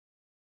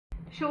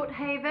Short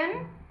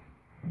haven,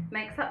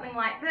 make something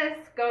like this,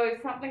 go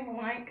something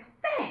like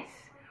that.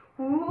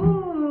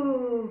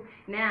 Ooh.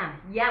 Now,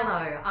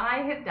 yellow. I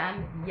have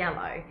done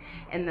yellow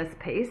in this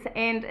piece,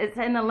 and it's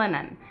in a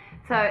linen.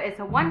 So it's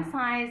a one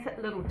size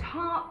little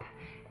top.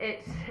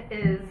 It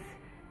is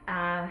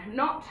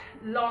not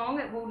long.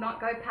 It will not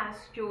go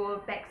past your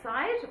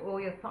backside or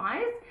your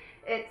thighs.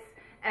 It's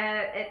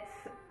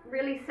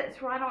really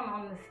sits right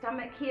on the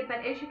stomach here,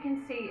 but as you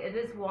can see, it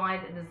is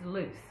wide, it is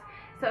loose.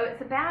 So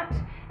it's about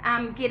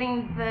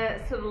getting the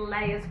sort of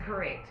layers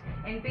correct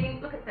and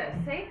being, look at this,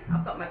 see,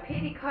 I've got my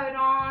petticoat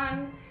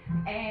on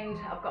and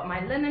I've got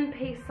my linen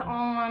piece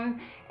on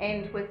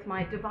and with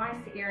my device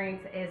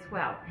earrings as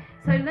well.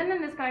 So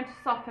linen is going to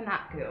soften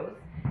up, girls.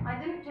 I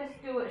didn't just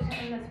do it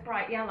in this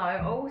bright yellow,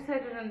 I also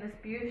did it in this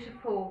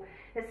beautiful,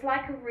 it's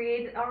like a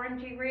red,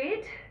 orangey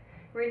red,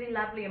 really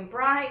lovely and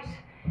bright,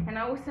 and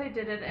I also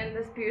did it in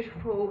this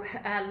beautiful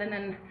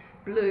linen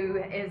blue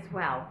as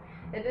well.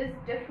 It is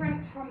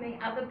different from the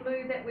other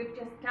blue that we've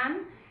just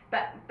done,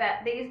 but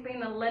these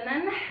being a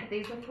linen,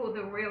 these are for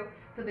the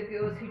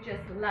girls who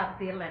just love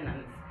their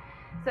linens.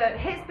 So it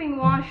has been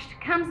washed,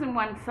 comes in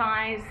one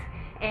size,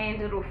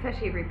 and it'll fit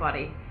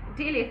everybody.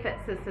 Delia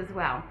fits this as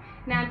well.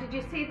 Now, did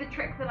you see the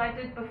trick that I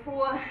did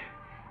before?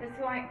 It's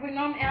like when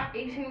I'm out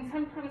eating,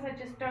 sometimes I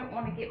just don't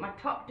want to get my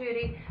top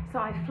dirty, so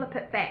I flip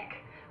it back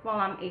while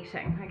I'm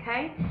eating,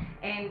 okay?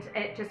 And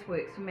it just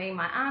works for me.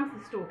 My arms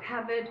are still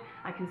covered.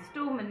 I can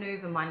still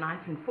maneuver my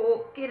knife and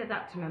fork, get it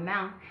up to my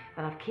mouth,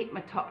 but I've kept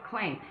my top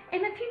clean.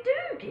 And if you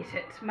do get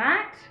it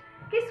marked,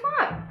 guess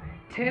what?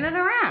 Turn it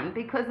around,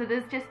 because it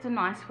is just a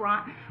nice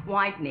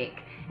wide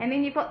neck. And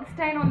then you've got the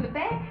stain on the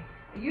back.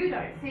 You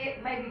don't see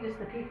it, maybe just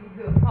the people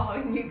who are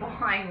following you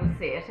behind will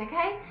see it,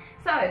 okay?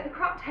 So the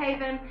cropped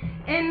haven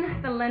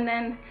in the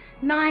linen,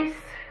 nice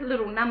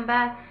little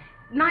number,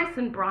 nice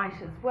and bright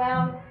as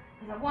well.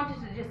 I wanted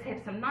to just have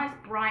some nice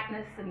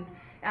brightness, and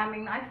I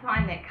mean, I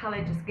find that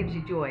colour just gives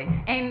you joy,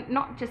 and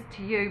not just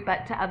to you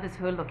but to others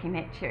who are looking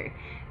at you.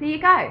 There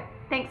you go.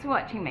 Thanks for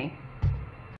watching me.